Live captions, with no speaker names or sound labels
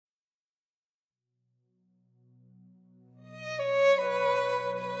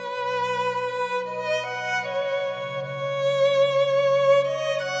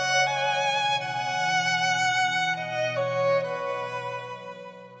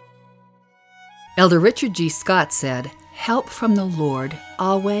Elder Richard G. Scott said, "Help from the Lord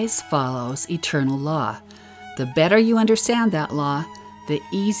always follows eternal law. The better you understand that law, the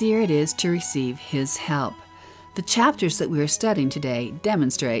easier it is to receive His help." The chapters that we are studying today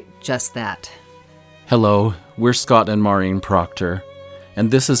demonstrate just that. Hello, we're Scott and Maureen Proctor,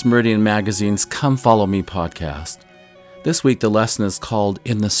 and this is Meridian Magazine's Come Follow Me podcast. This week the lesson is called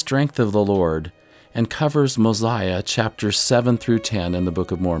In the Strength of the Lord and covers Mosiah chapters 7 through 10 in the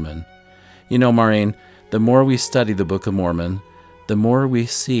Book of Mormon. You know, Maureen, the more we study the Book of Mormon, the more we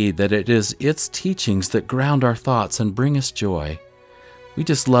see that it is its teachings that ground our thoughts and bring us joy. We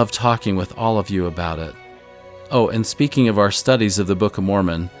just love talking with all of you about it. Oh, and speaking of our studies of the Book of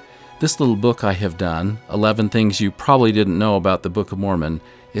Mormon, this little book I have done, 11 Things You Probably Didn't Know About the Book of Mormon,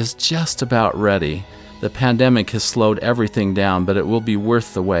 is just about ready. The pandemic has slowed everything down, but it will be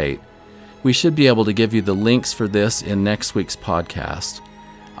worth the wait. We should be able to give you the links for this in next week's podcast.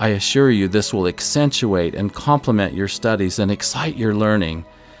 I assure you this will accentuate and complement your studies and excite your learning.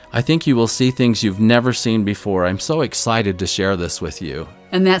 I think you will see things you've never seen before. I'm so excited to share this with you.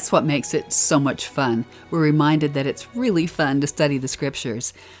 And that's what makes it so much fun. We're reminded that it's really fun to study the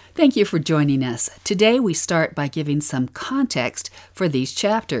Scriptures. Thank you for joining us. Today we start by giving some context for these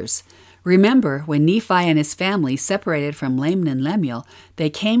chapters. Remember, when Nephi and his family separated from Laman and Lemuel, they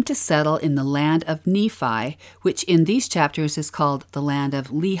came to settle in the land of Nephi, which in these chapters is called the land of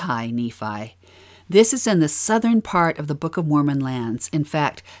Lehi Nephi. This is in the southern part of the Book of Mormon lands, in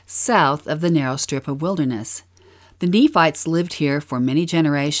fact, south of the narrow strip of wilderness. The Nephites lived here for many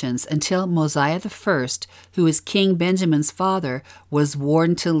generations until Mosiah I, who is King Benjamin's father, was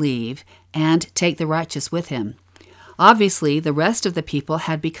warned to leave and take the righteous with him. Obviously, the rest of the people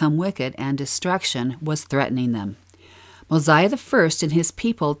had become wicked and destruction was threatening them. Mosiah I and his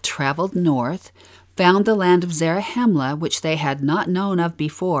people traveled north, found the land of Zarahemla, which they had not known of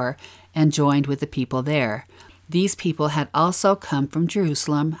before, and joined with the people there. These people had also come from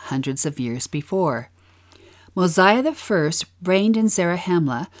Jerusalem hundreds of years before. Mosiah I reigned in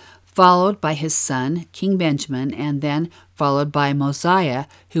Zarahemla, followed by his son, King Benjamin, and then followed by Mosiah,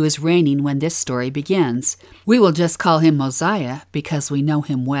 who is reigning when this story begins. We will just call him Mosiah because we know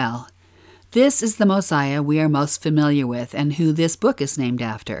him well. This is the Mosiah we are most familiar with and who this book is named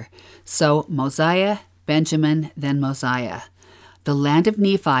after. So Mosiah, Benjamin, then Mosiah. The land of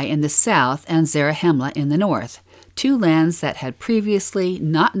Nephi in the south and Zarahemla in the north, two lands that had previously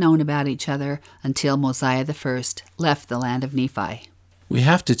not known about each other until Mosiah I left the land of Nephi. We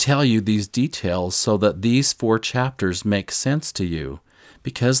have to tell you these details so that these 4 chapters make sense to you,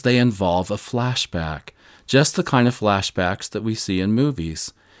 because they involve a flashback, just the kind of flashbacks that we see in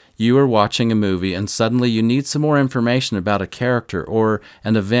movies. You are watching a movie and suddenly you need some more information about a character or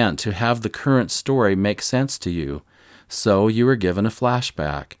an event to have the current story make sense to you. So you are given a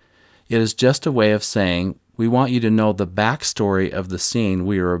flashback. It is just a way of saying, we want you to know the backstory of the scene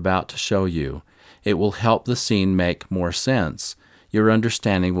we are about to show you. It will help the scene make more sense. Your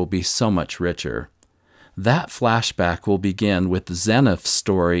understanding will be so much richer. That flashback will begin with Zeniff's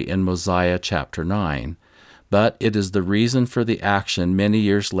story in Mosiah chapter 9, but it is the reason for the action many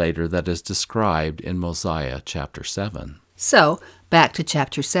years later that is described in Mosiah chapter 7. So, back to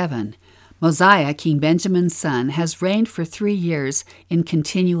chapter 7. Mosiah, King Benjamin's son, has reigned for 3 years in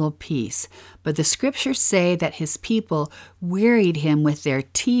continual peace, but the Scriptures say that his people wearied him with their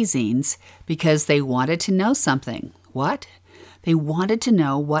teasings because they wanted to know something. What? They wanted to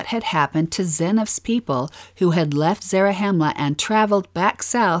know what had happened to Zeniff's people who had left Zarahemla and traveled back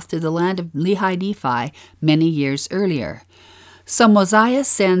south to the land of Lehi Nephi many years earlier. So Mosiah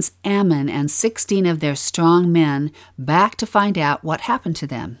sends Ammon and 16 of their strong men back to find out what happened to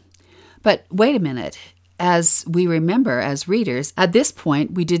them. But wait a minute. As we remember as readers, at this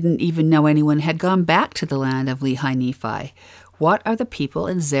point we didn't even know anyone had gone back to the land of Lehi Nephi. What are the people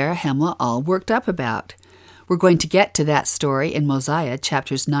in Zarahemla all worked up about? We're going to get to that story in Mosiah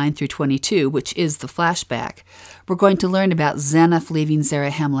chapters 9 through 22, which is the flashback. We're going to learn about Zeniff leaving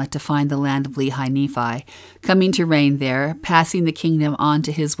Zarahemla to find the land of Lehi Nephi, coming to reign there, passing the kingdom on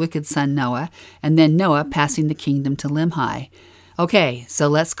to his wicked son Noah, and then Noah passing the kingdom to Limhi. Okay, so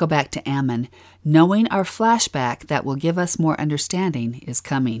let's go back to Ammon. Knowing our flashback that will give us more understanding is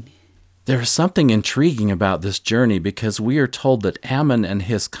coming. There is something intriguing about this journey because we are told that Ammon and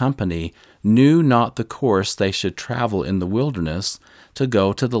his company knew not the course they should travel in the wilderness to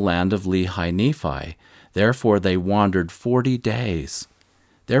go to the land of Lehi Nephi. Therefore they wandered 40 days.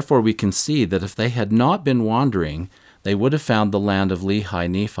 Therefore we can see that if they had not been wandering, they would have found the land of Lehi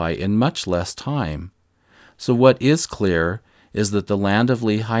Nephi in much less time. So what is clear is that the land of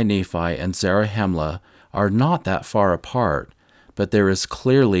Lehi Nephi and Zarahemla are not that far apart, but there is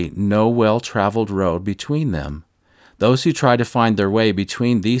clearly no well-traveled road between them. Those who try to find their way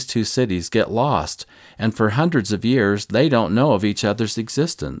between these two cities get lost, and for hundreds of years they don't know of each other's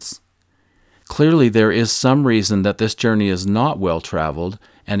existence. Clearly there is some reason that this journey is not well-traveled,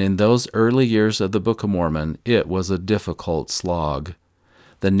 and in those early years of the Book of Mormon, it was a difficult slog.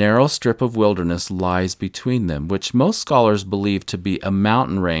 The narrow strip of wilderness lies between them, which most scholars believe to be a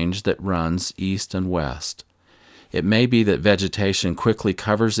mountain range that runs east and west. It may be that vegetation quickly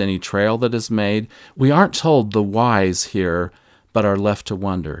covers any trail that is made. We aren't told the whys here, but are left to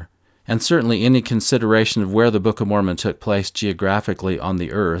wonder. And certainly any consideration of where the Book of Mormon took place geographically on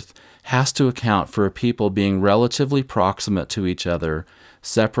the earth has to account for a people being relatively proximate to each other,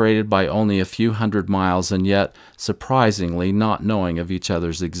 separated by only a few hundred miles and yet, surprisingly, not knowing of each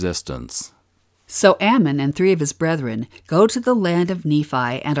other's existence. So Ammon and 3 of his brethren go to the land of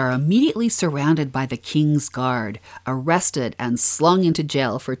Nephi and are immediately surrounded by the king's guard, arrested and slung into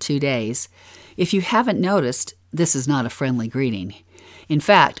jail for 2 days. If you haven't noticed, this is not a friendly greeting. In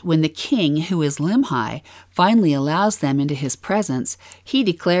fact, when the king, who is Limhi, finally allows them into his presence, he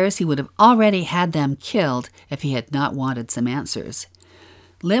declares he would have already had them killed if he had not wanted some answers.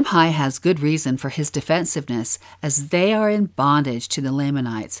 Limhi has good reason for his defensiveness, as they are in bondage to the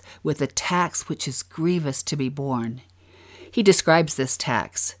Lamanites, with a tax which is grievous to be borne. He describes this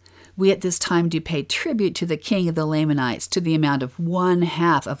tax. We at this time do pay tribute to the king of the Lamanites to the amount of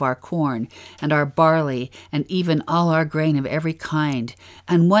 1/2 of our corn, and our barley, and even all our grain of every kind,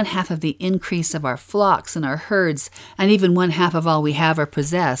 and 1/2 of the increase of our flocks and our herds, and even 1/2 of all we have or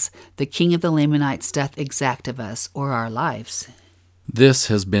possess, the king of the Lamanites doth exact of us, or our lives. This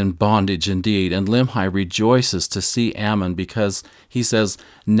has been bondage indeed, and Limhi rejoices to see Ammon because, he says,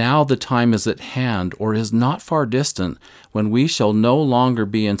 now the time is at hand, or is not far distant, when we shall no longer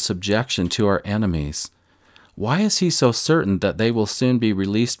be in subjection to our enemies. Why is he so certain that they will soon be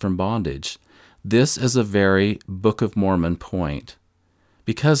released from bondage? This is a very Book of Mormon point.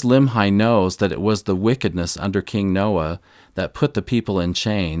 Because Limhi knows that it was the wickedness under King Noah that put the people in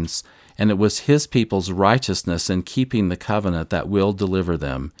chains, and it was his people's righteousness in keeping the covenant that will deliver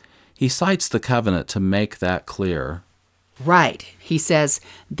them. He cites the covenant to make that clear. Right. He says,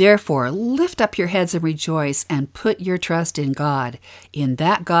 therefore, lift up your heads and rejoice, and put your trust in God, in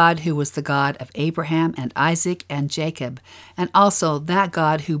that God who was the God of Abraham and Isaac and Jacob, and also that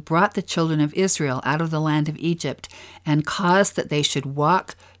God who brought the children of Israel out of the land of Egypt, and caused that they should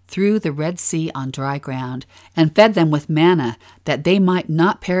walk through the Red Sea on dry ground, and fed them with manna, that they might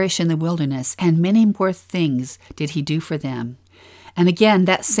not perish in the wilderness, and many more things did he do for them. And again,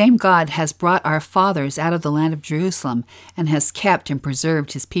 that same God has brought our fathers out of the land of Jerusalem, and has kept and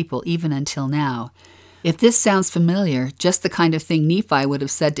preserved his people even until now. If this sounds familiar, just the kind of thing Nephi would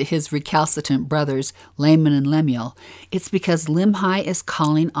have said to his recalcitrant brothers, Laman and Lemuel, it's because Limhi is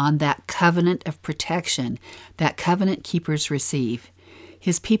calling on that covenant of protection that covenant keepers receive.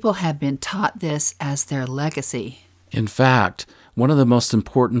 His people have been taught this as their legacy. In fact, one of the most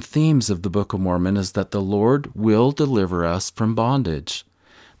important themes of the Book of Mormon is that the Lord will deliver us from bondage.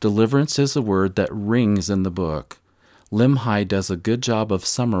 Deliverance is a word that rings in the book. Limhi does a good job of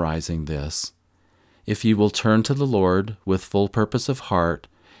summarizing this. If you will turn to the Lord with full purpose of heart,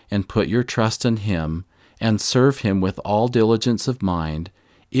 and put your trust in him, and serve him with all diligence of mind,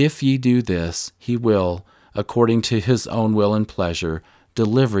 if ye do this, he will, according to his own will and pleasure,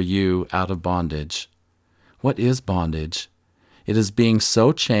 deliver you out of bondage. What is bondage? It is being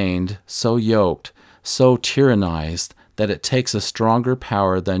so chained, so yoked, so tyrannized that it takes a stronger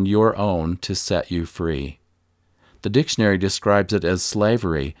power than your own to set you free. The dictionary describes it as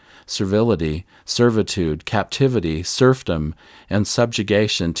slavery, servility, servitude, captivity, serfdom, and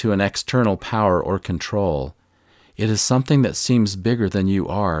subjugation to an external power or control. It is something that seems bigger than you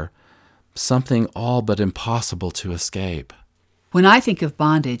are, something all but impossible to escape. When I think of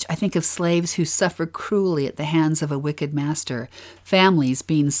bondage, I think of slaves who suffer cruelly at the hands of a wicked master, families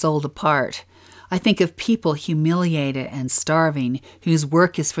being sold apart. I think of people humiliated and starving, whose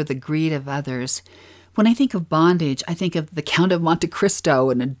work is for the greed of others. When I think of bondage, I think of the Count of Monte Cristo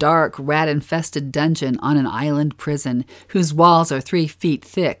in a dark, rat-infested dungeon on an island prison, whose walls are 3 feet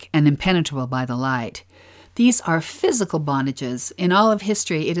thick and impenetrable by the light. These are physical bondages. In all of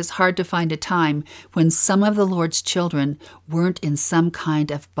history, it is hard to find a time when some of the Lord's children weren't in some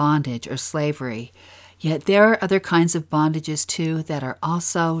kind of bondage or slavery. Yet there are other kinds of bondages, too, that are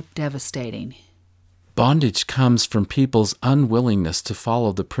also devastating. Bondage comes from people's unwillingness to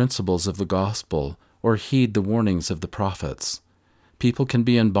follow the principles of the gospel or heed the warnings of the prophets. People can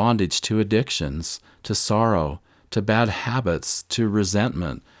be in bondage to addictions, to sorrow, to bad habits, to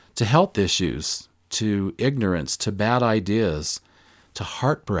resentment, to health issues, to ignorance, to bad ideas, to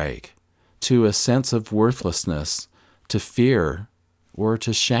heartbreak, to a sense of worthlessness, to fear, or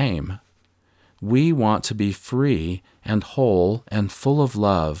to shame. We want to be free and whole and full of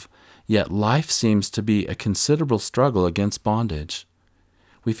love, yet life seems to be a considerable struggle against bondage.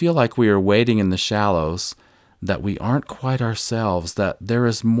 We feel like we are wading in the shallows, that we aren't quite ourselves, that there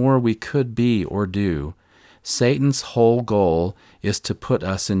is more we could be or do. Satan's whole goal is to put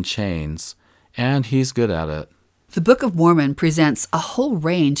us in chains, and he's good at it. The Book of Mormon presents a whole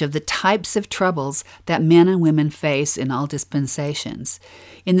range of the types of troubles that men and women face in all dispensations.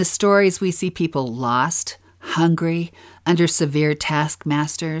 In the stories, we see people lost, hungry, under severe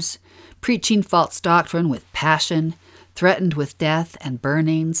taskmasters, preaching false doctrine with passion, threatened with death and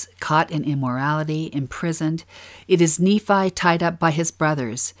burnings, caught in immorality, imprisoned. It is Nephi tied up by his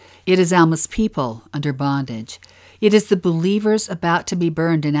brothers. It is Alma's people under bondage. It is the believers about to be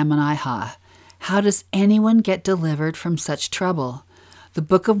burned in Ammonihah. How does anyone get delivered from such trouble? The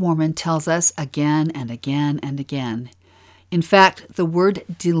Book of Mormon tells us again and again and again. In fact, the word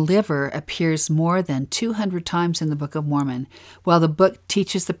deliver appears more than 200 times in the Book of Mormon, while the book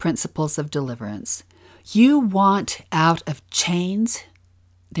teaches the principles of deliverance. You want out of chains?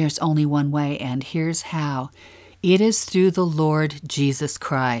 There's only one way, and here's how. It is through the Lord Jesus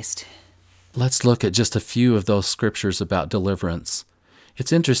Christ. Let's look at just a few of those scriptures about deliverance.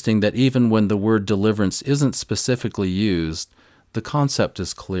 It's interesting that even when the word deliverance isn't specifically used, the concept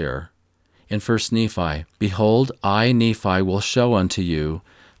is clear. In 1 Nephi, "Behold, I, Nephi, will show unto you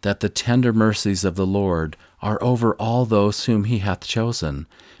that the tender mercies of the Lord are over all those whom he hath chosen,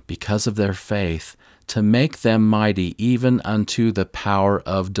 because of their faith, to make them mighty even unto the power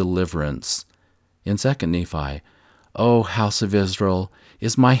of deliverance." In 2 Nephi, "O house of Israel,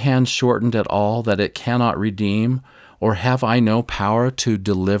 is my hand shortened at all that it cannot redeem? Or have I no power to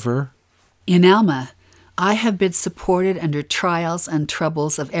deliver?" In Alma, "I have been supported under trials and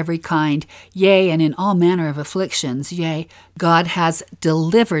troubles of every kind, yea, and in all manner of afflictions. Yea, God has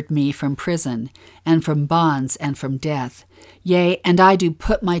delivered me from prison, and from bonds, and from death. Yea, and I do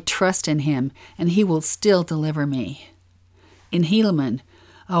put my trust in him, and he will still deliver me." In Helaman,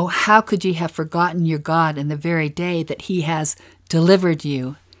 "Oh, how could ye have forgotten your God in the very day that he has delivered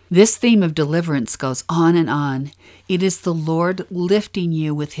you?" This theme of deliverance goes on and on. It is the Lord lifting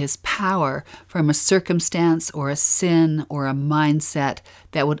you with his power from a circumstance or a sin or a mindset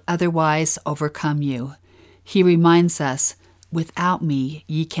that would otherwise overcome you. He reminds us, "Without me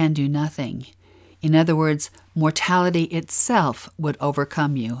ye can do nothing." In other words, mortality itself would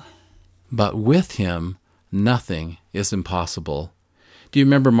overcome you. But with him, nothing is impossible. Do you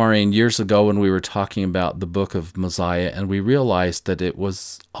remember, Maureen, years ago when we were talking about the book of Mosiah and we realized that it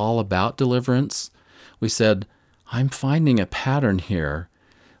was all about deliverance? We said, I'm finding a pattern here.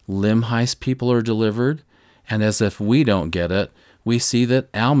 Limhi's people are delivered, and as if we don't get it, we see that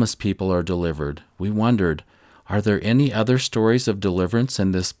Alma's people are delivered. We wondered, are there any other stories of deliverance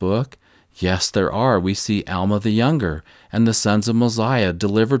in this book? Yes, there are. We see Alma the Younger and the sons of Mosiah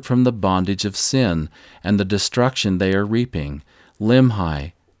delivered from the bondage of sin and the destruction they are reaping.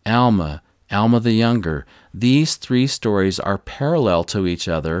 Limhi, Alma, Alma the Younger. These three stories are parallel to each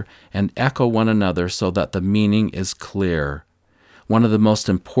other and echo one another so that the meaning is clear. One of the most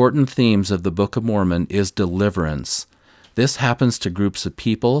important themes of the Book of Mormon is deliverance. This happens to groups of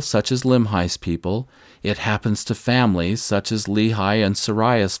people, such as Limhi's people. It happens to families, such as Lehi and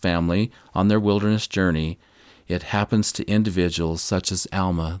Sariah's family on their wilderness journey. It happens to individuals, such as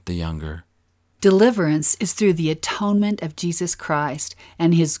Alma the Younger. Deliverance is through the atonement of Jesus Christ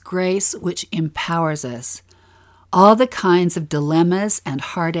and his grace which empowers us. All the kinds of dilemmas and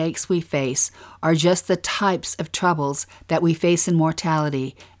heartaches we face are just the types of troubles that we face in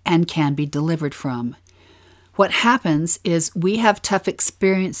mortality and can be delivered from. What happens is we have tough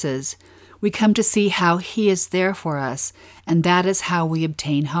experiences. We come to see how he is there for us, and that is how we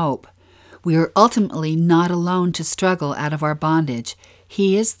obtain hope. We are ultimately not alone to struggle out of our bondage.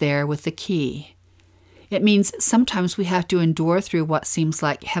 He is there with the key. It means sometimes we have to endure through what seems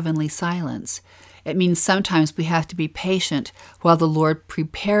like heavenly silence. It means sometimes we have to be patient while the Lord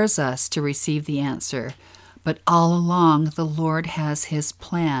prepares us to receive the answer. But all along, the Lord has his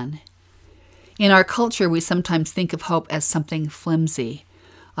plan. In our culture, we sometimes think of hope as something flimsy.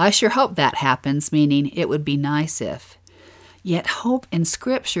 I sure hope that happens, meaning it would be nice if. Yet hope in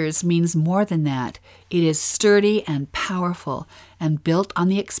Scriptures means more than that. It is sturdy and powerful and built on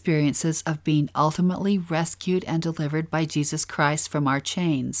the experiences of being ultimately rescued and delivered by Jesus Christ from our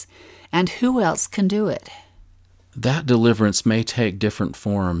chains. And who else can do it? That deliverance may take different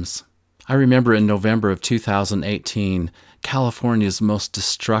forms. I remember in November of 2018 California's most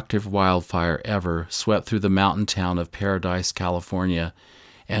destructive wildfire ever swept through the mountain town of Paradise, California,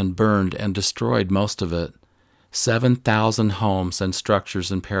 and burned and destroyed most of it. 7,000 homes and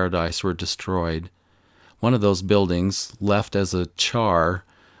structures in Paradise were destroyed. One of those buildings, left as a char,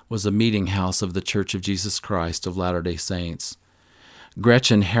 was a meeting house of the Church of Jesus Christ of Latter-day Saints.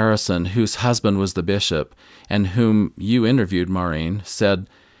 Gretchen Harrison, whose husband was the bishop, and whom you interviewed, Maureen, said,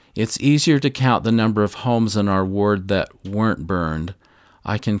 "It's easier to count the number of homes in our ward that weren't burned.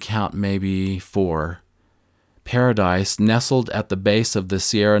 I can count maybe 4. Paradise, nestled at the base of the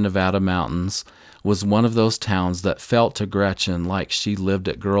Sierra Nevada mountains, was one of those towns that felt to Gretchen like she lived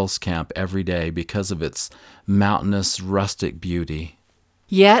at girls' camp every day because of its mountainous, rustic beauty."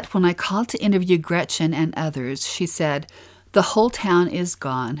 Yet, when I called to interview Gretchen and others, she said, "The whole town is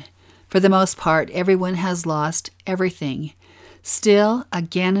gone. For the most part, everyone has lost everything. Still,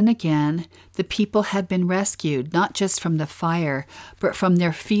 again and again, the people had been rescued, not just from the fire, but from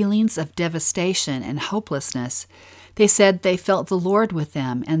their feelings of devastation and hopelessness. They said they felt the Lord with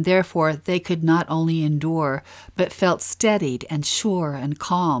them, and therefore they could not only endure, but felt steadied and sure and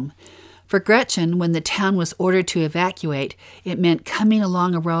calm. For Gretchen, when the town was ordered to evacuate, it meant coming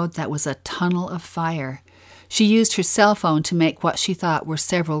along a road that was a tunnel of fire. She used her cell phone to make what she thought were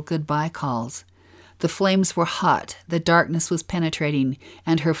several goodbye calls. The flames were hot, the darkness was penetrating,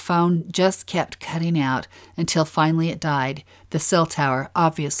 and her phone just kept cutting out until finally it died. The cell tower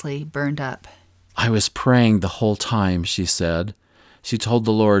obviously burned up. "I was praying the whole time," she said. She told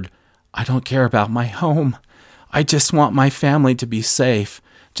the Lord, "I don't care about my home. I just want my family to be safe.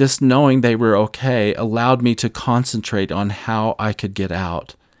 Just knowing they were okay allowed me to concentrate on how I could get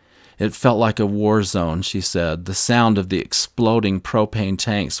out. It felt like a war zone," she said. "The sound of the exploding propane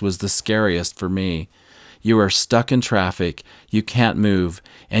tanks was the scariest for me. You are stuck in traffic, you can't move,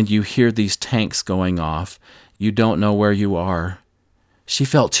 and you hear these tanks going off. You don't know where you are." She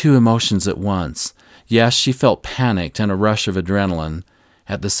felt 2 emotions at once. Yes, she felt panicked and a rush of adrenaline.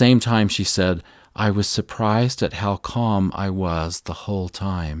 At the same time, she said, "I was surprised at how calm I was the whole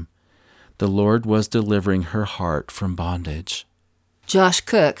time." The Lord was delivering her heart from bondage. Josh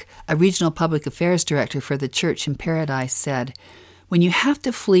Cook, a regional public affairs director for the church in Paradise, said, "When you have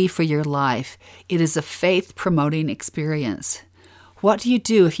to flee for your life, it is a faith-promoting experience. What do you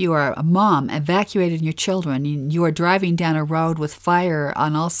do if you are a mom evacuating your children and you are driving down a road with fire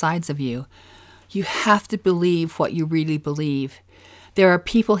on all sides of you? You have to believe what you really believe. There are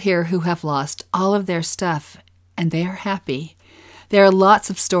people here who have lost all of their stuff, and they are happy. There are lots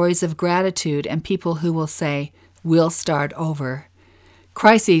of stories of gratitude and people who will say, 'We'll start over.'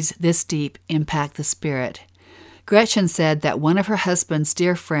 Crises this deep impact the spirit." Gretchen said that one of her husband's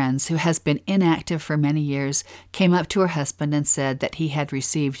dear friends, who has been inactive for many years, came up to her husband and said that he had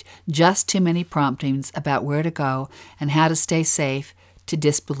received just too many promptings about where to go and how to stay safe to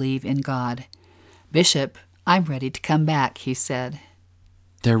disbelieve in God. "Bishop, I'm ready to come back," he said.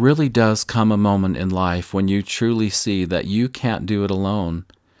 There really does come a moment in life when you truly see that you can't do it alone.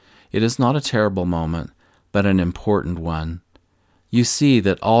 It is not a terrible moment, but an important one. You see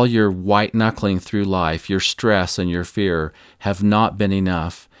that all your white-knuckling through life, your stress and your fear, have not been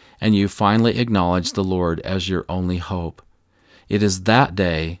enough, and you finally acknowledge the Lord as your only hope. It is that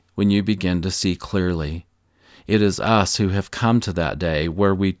day when you begin to see clearly. It is us who have come to that day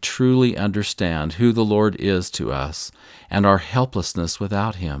where we truly understand who the Lord is to us and our helplessness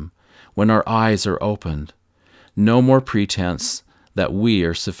without Him, when our eyes are opened. No more pretense that we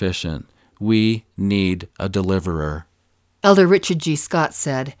are sufficient. We need a deliverer. Elder Richard G. Scott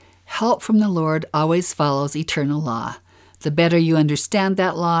said, "Help from the Lord always follows eternal law. The better you understand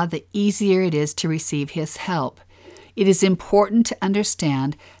that law, the easier it is to receive His help. It is important to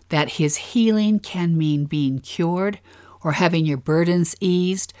understand that His healing can mean being cured, or having your burdens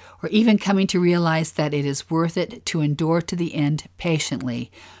eased, or even coming to realize that it is worth it to endure to the end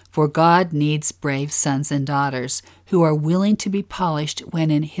patiently, for God needs brave sons and daughters who are willing to be polished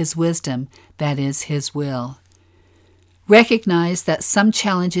when in His wisdom, that is His will. Recognize that some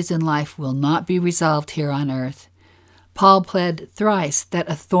challenges in life will not be resolved here on earth. Paul pled thrice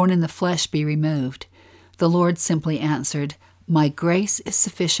that a thorn in the flesh be removed. The Lord simply answered, 'My grace is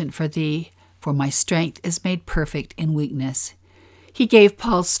sufficient for thee, for my strength is made perfect in weakness.' He gave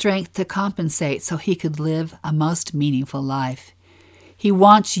Paul strength to compensate so he could live a most meaningful life. He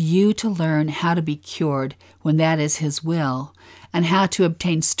wants you to learn how to be cured when that is His will, and how to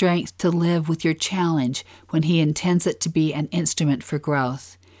obtain strength to live with your challenge when He intends it to be an instrument for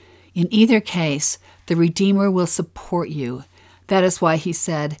growth. In either case, the Redeemer will support you. That is why He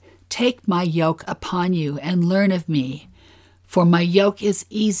said, 'Take my yoke upon you and learn of me, for my yoke is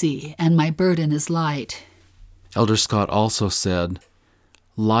easy and my burden is light.'" Elder Scott also said,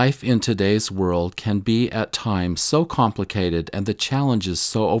 "Life in today's world can be at times so complicated and the challenges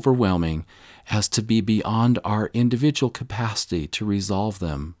so overwhelming as to be beyond our individual capacity to resolve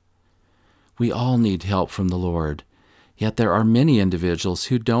them. We all need help from the Lord, yet there are many individuals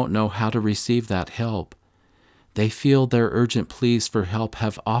who don't know how to receive that help. They feel their urgent pleas for help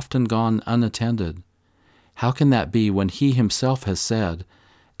have often gone unattended. How can that be when He Himself has said,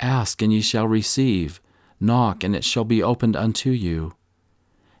 'Ask and ye shall receive, knock and it shall be opened unto you'?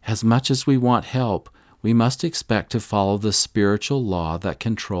 As much as we want help, we must expect to follow the spiritual law that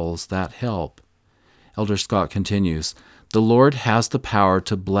controls that help." Elder Scott continues, "The Lord has the power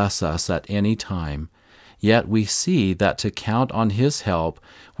to bless us at any time, yet we see that to count on His help,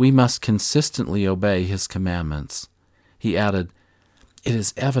 we must consistently obey His commandments." He added, "It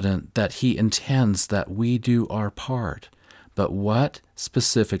is evident that He intends that we do our part, but what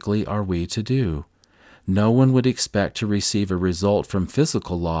specifically are we to do? No one would expect to receive a result from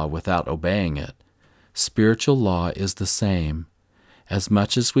physical law without obeying it. Spiritual law is the same. As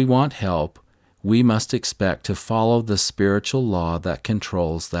much as we want help, we must expect to follow the spiritual law that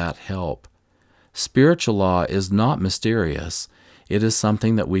controls that help. Spiritual law is not mysterious. It is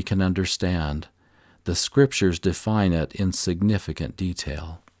something that we can understand. The Scriptures define it in significant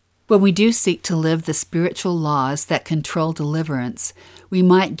detail." When we do seek to live the spiritual laws that control deliverance, we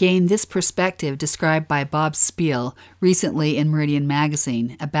might gain this perspective described by Bob Spiel recently in Meridian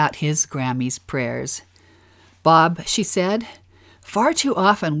Magazine about his Grammy's prayers. "Bob," she said, "far too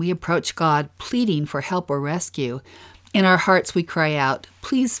often we approach God pleading for help or rescue. In our hearts we cry out,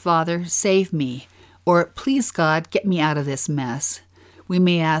 'Please, Father, save me,' or 'Please, God, get me out of this mess.' We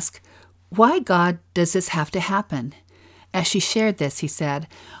may ask, 'Why, God, does this have to happen?'" As she shared this, he said,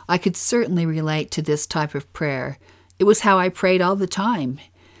 "I could certainly relate to this type of prayer. It was how I prayed all the time."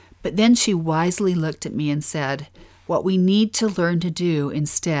 But then she wisely looked at me and said, "What we need to learn to do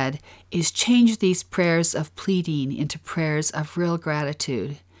instead is change these prayers of pleading into prayers of real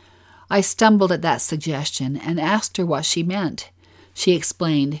gratitude." I stumbled at that suggestion and asked her what she meant. She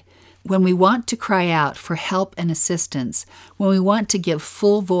explained, "When we want to cry out for help and assistance, when we want to give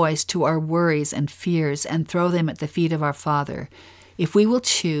full voice to our worries and fears and throw them at the feet of our Father, if we will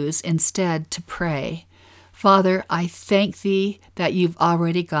choose instead to pray, 'Father, I thank Thee that You've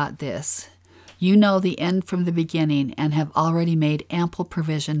already got this. You know the end from the beginning and have already made ample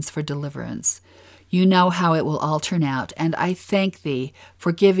provisions for deliverance. You know how it will all turn out, and I thank Thee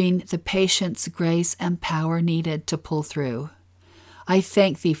for giving the patience, grace, and power needed to pull through. I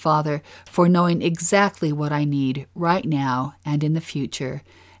thank Thee, Father, for knowing exactly what I need right now and in the future,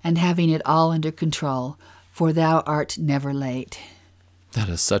 and having it all under control, for Thou art never late." That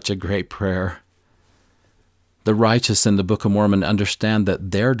is such a great prayer. The righteous in the Book of Mormon understand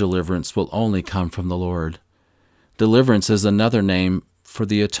that their deliverance will only come from the Lord. Deliverance is another name for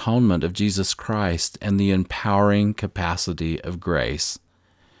the atonement of Jesus Christ and the empowering capacity of grace.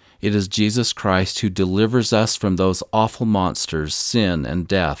 It is Jesus Christ who delivers us from those awful monsters, sin and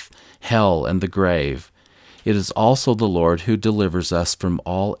death, hell and the grave. It is also the Lord who delivers us from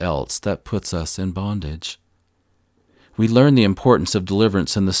all else that puts us in bondage. We learn the importance of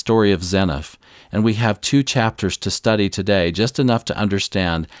deliverance in the story of Zeniff, and we have 2 chapters to study today, just enough to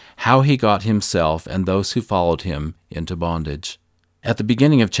understand how he got himself and those who followed him into bondage. At the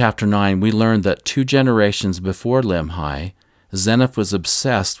beginning of chapter 9, we learn that 2 generations before Lemhi, Zeniff was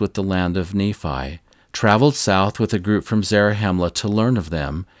obsessed with the land of Nephi, traveled south with a group from Zarahemla to learn of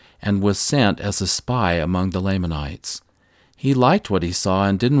them, and was sent as a spy among the Lamanites. He liked what he saw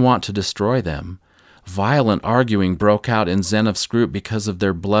and didn't want to destroy them. Violent arguing broke out in Zeniff's group because of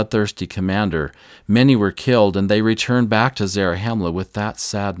their bloodthirsty commander. Many were killed, and they returned back to Zarahemla with that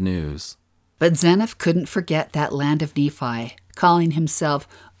sad news. But Zeniff couldn't forget that land of Nephi, calling himself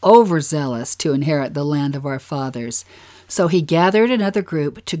overzealous to inherit the land of our fathers. So he gathered another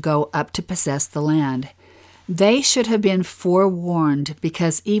group to go up to possess the land. They should have been forewarned,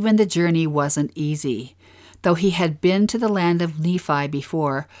 because even the journey wasn't easy. Though he had been to the land of Nephi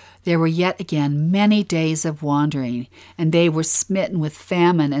before, there were yet again many days of wandering, and they were smitten with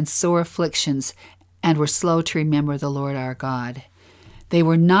famine and sore afflictions, and were slow to remember the Lord our God. They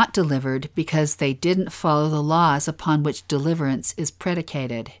were not delivered because they didn't follow the laws upon which deliverance is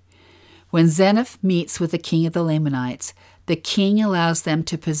predicated. When Zeniff meets with the king of the Lamanites, the king allows them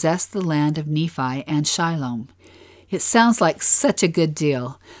to possess the land of Nephi and Shiloh. It sounds like such a good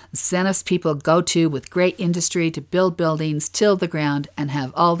deal. Zeniff's people go to with great industry to build buildings, till the ground, and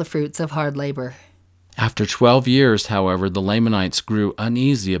have all the fruits of hard labor. After 12 years, however, the Lamanites grew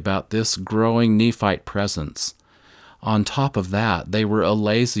uneasy about this growing Nephite presence. On top of that, they were a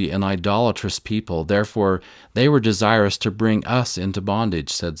lazy and idolatrous people. Therefore, they were desirous to bring us into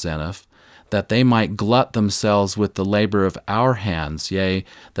bondage, said Zeniff, that they might glut themselves with the labor of our hands, yea,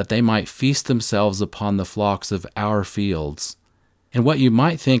 that they might feast themselves upon the flocks of our fields. In what you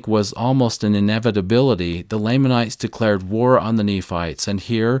might think was almost an inevitability, the Lamanites declared war on the Nephites, and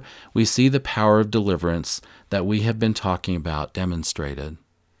here we see the power of deliverance that we have been talking about demonstrated.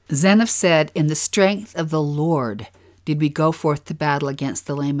 Zeniff said, "In the strength of the Lord did we go forth to battle against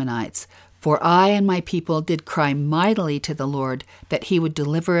the Lamanites. For I and my people did cry mightily to the Lord that he would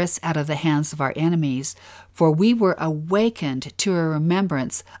deliver us out of the hands of our enemies. For we were awakened to a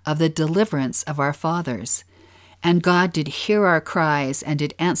remembrance of the deliverance of our fathers. And God did hear our cries and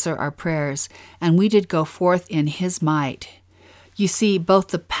did answer our prayers, and we did go forth in his might." You see both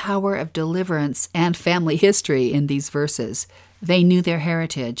the power of deliverance and family history in these verses. They knew their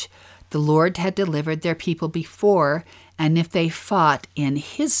heritage. The Lord had delivered their people before, and if they fought in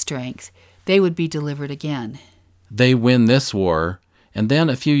his strength, they would be delivered again. They win this war, and then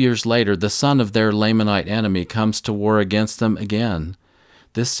a few years later, the son of their Lamanite enemy comes to war against them again.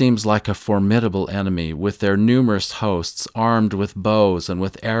 This seems like a formidable enemy, with their numerous hosts, armed with bows and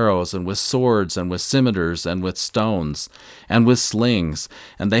with arrows and with swords and with scimitars and with stones and with slings,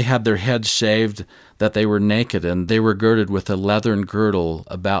 and they had their heads shaved that they were naked, and they were girded with a leathern girdle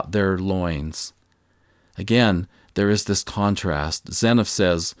about their loins. Again, there is this contrast. Zeniff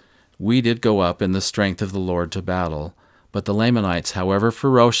says, "We did go up in the strength of the Lord to battle," but the Lamanites, however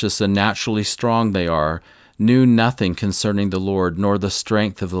ferocious and naturally strong they are, knew nothing concerning the Lord, nor the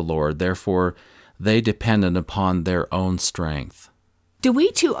strength of the Lord. Therefore, they depended upon their own strength. Do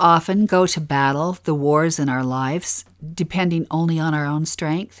we too often go to battle the wars in our lives, depending only on our own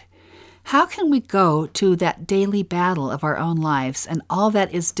strength? How can we go to that daily battle of our own lives and all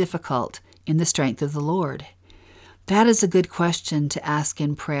that is difficult in the strength of the Lord? That is a good question to ask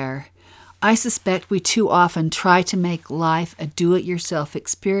in prayer. I suspect we too often try to make life a do-it-yourself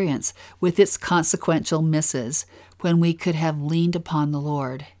experience with its consequential misses when we could have leaned upon the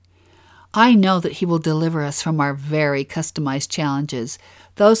Lord. I know that he will deliver us from our very customized challenges,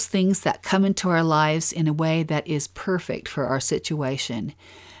 those things that come into our lives in a way that is perfect for our situation.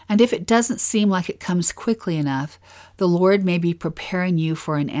 And if it doesn't seem like it comes quickly enough, the Lord may be preparing you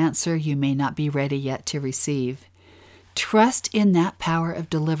for an answer you may not be ready yet to receive. Trust in that power of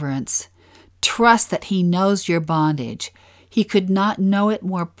deliverance. Trust that he knows your bondage. He could not know it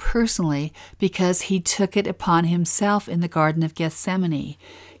more personally because he took it upon himself in the Garden of Gethsemane.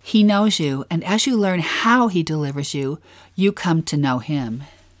 He knows you, and as you learn how he delivers you, you come to know him.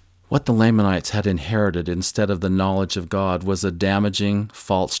 What the Lamanites had inherited instead of the knowledge of God was a damaging,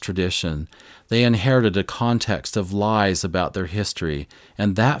 false tradition. They inherited a context of lies about their history,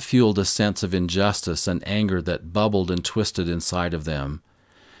 and that fueled a sense of injustice and anger that bubbled and twisted inside of them.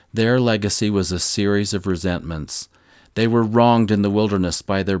 Their legacy was a series of resentments. They were wronged in the wilderness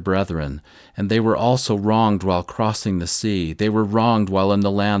by their brethren, and they were also wronged while crossing the sea. They were wronged while in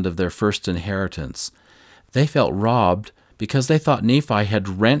the land of their first inheritance. They felt robbed because they thought Nephi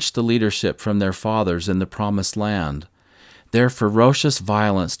had wrenched the leadership from their fathers in the promised land. Their ferocious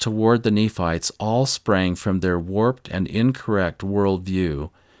violence toward the Nephites all sprang from their warped and incorrect worldview.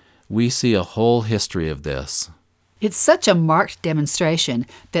 We see a whole history of this. It's such a marked demonstration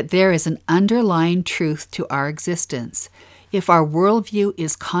that there is an underlying truth to our existence. If our worldview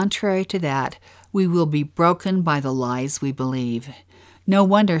is contrary to that, we will be broken by the lies we believe. No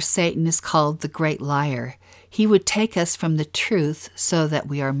wonder Satan is called the great liar. He would take us from the truth so that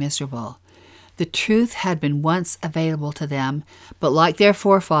we are miserable. The truth had been once available to them, but like their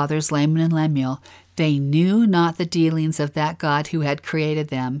forefathers, Laman and Lemuel, they knew not the dealings of that God who had created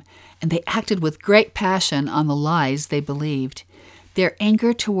them, and they acted with great passion on the lies they believed. Their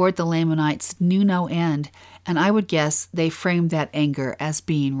anger toward the Lamanites knew no end, and I would guess they framed that anger as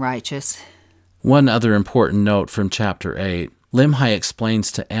being righteous. One other important note from chapter 8. Limhi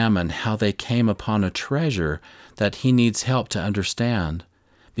explains to Ammon how they came upon a treasure that he needs help to understand.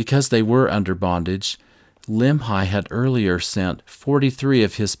 Because they were under bondage, Limhi had earlier sent 43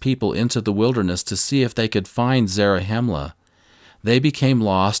 of his people into the wilderness to see if they could find Zarahemla. They became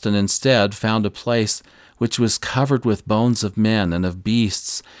lost and instead found a place which was covered with bones of men and of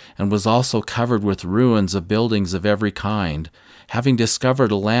beasts, and was also covered with ruins of buildings of every kind, having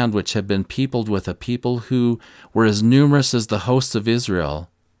discovered a land which had been peopled with a people who were as numerous as the hosts of Israel.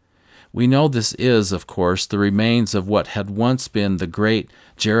 We know this is, of course, the remains of what had once been the great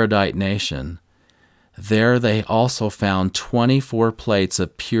Jaredite nation. There they also found 24 plates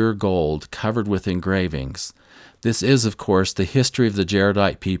of pure gold covered with engravings. This is, of course, the history of the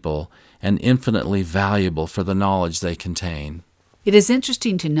Jaredite people and infinitely valuable for the knowledge they contain. It is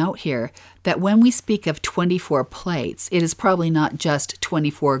interesting to note here that when we speak of 24 plates, it is probably not just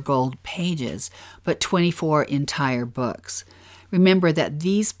 24 gold pages, but 24 entire books. Remember that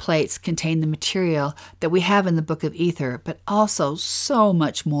these plates contain the material that we have in the Book of Ether, but also so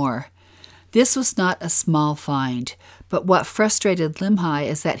much more. This was not a small find, but what frustrated Limhi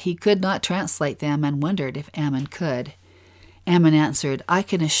is that he could not translate them and wondered if Ammon could. Ammon answered, I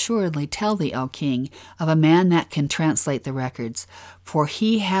can assuredly tell thee, O king, of a man that can translate the records, for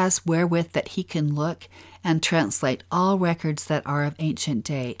he has wherewith that he can look and translate all records that are of ancient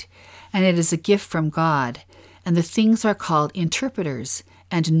date. And it is a gift from God, and the things are called interpreters,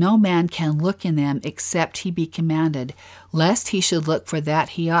 and no man can look in them except he be commanded, lest he should look for that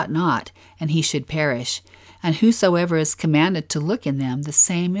he ought not, and he should perish. And whosoever is commanded to look in them, the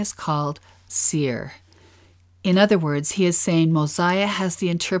same is called seer. In other words, he is saying Mosiah has the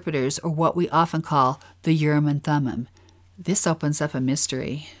interpreters, or what we often call the Urim and Thummim. This opens up a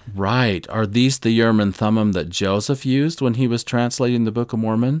mystery. Right. Are these the Urim and Thummim that Joseph used when he was translating the Book of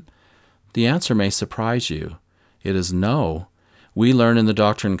Mormon? The answer may surprise you. It is no. We learn in the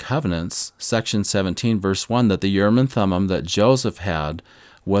Doctrine and Covenants, section 17, verse 1, that the Urim and Thummim that Joseph had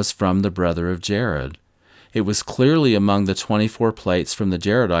was from the brother of Jared. It was clearly among the 24 plates from the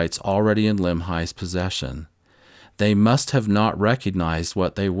Jaredites already in Limhi's possession. They must have not recognized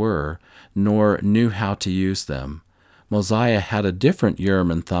what they were, nor knew how to use them. Mosiah had a different Urim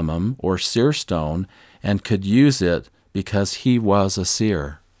and Thummim, or seer stone, and could use it because he was a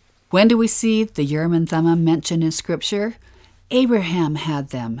seer. When do we see the Urim and Thummim mentioned in Scripture? Abraham had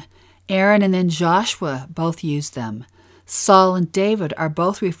them. Aaron and then Joshua both used them. Saul and David are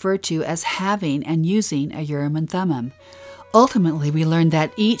both referred to as having and using a Urim and Thummim. Ultimately, we learn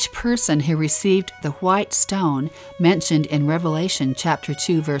that each person who received the white stone mentioned in Revelation chapter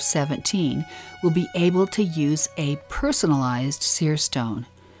 2, verse 17, will be able to use a personalized seer stone.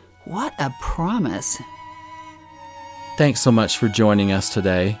 What a promise! Thanks so much for joining us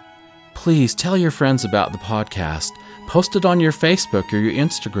today. Please tell your friends about the podcast. Post it on your Facebook or your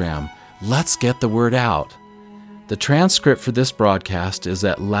Instagram. Let's get the word out. The transcript for this broadcast is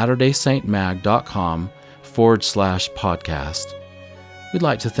at latterdaysaintmag.com/podcast. We'd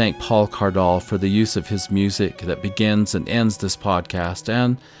like to thank Paul Cardall for the use of his music that begins and ends this podcast,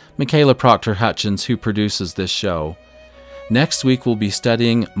 and Michaela Proctor Hutchins, who produces this show. Next week we'll be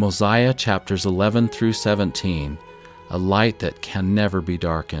studying Mosiah chapters 11 through 17, a light that can never be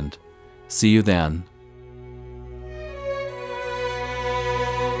darkened. See you then.